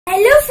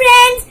Hello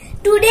friends,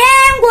 today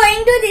I am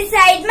going to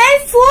recite my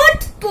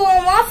fourth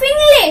poem of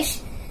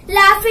English,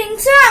 Laughing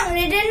Song,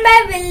 written by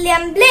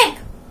William Blake.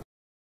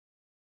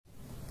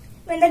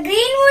 When the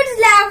green woods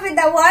laugh with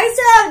the voice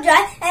of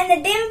joy and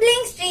the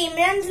dimpling stream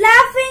runs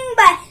laughing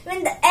by,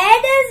 when the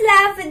adders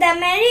laugh with the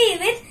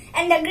merry wit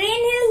and the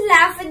green hills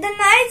laugh with the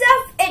noise of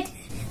it,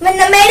 when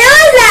the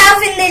meadows laugh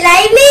in the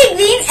lively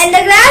green and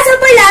the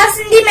grasshopper laughs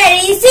in the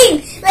merry scene,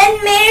 when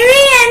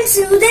Mary and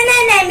Susan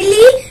and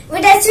Emily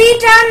with a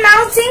sweet round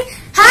mouth sing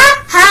ha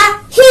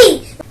ha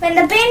he, when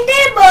the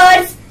painted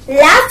birds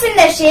laugh in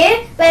the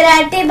shade where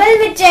our table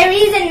with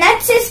cherries and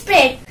nuts is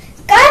spread.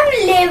 Come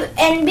live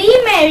and be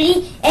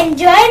merry and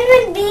join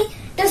with me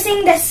to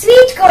sing the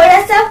sweet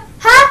chorus of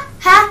ha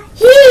ha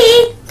he.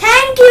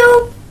 Thank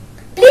you.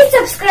 Please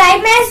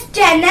subscribe my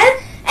channel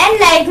and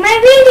like my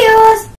videos.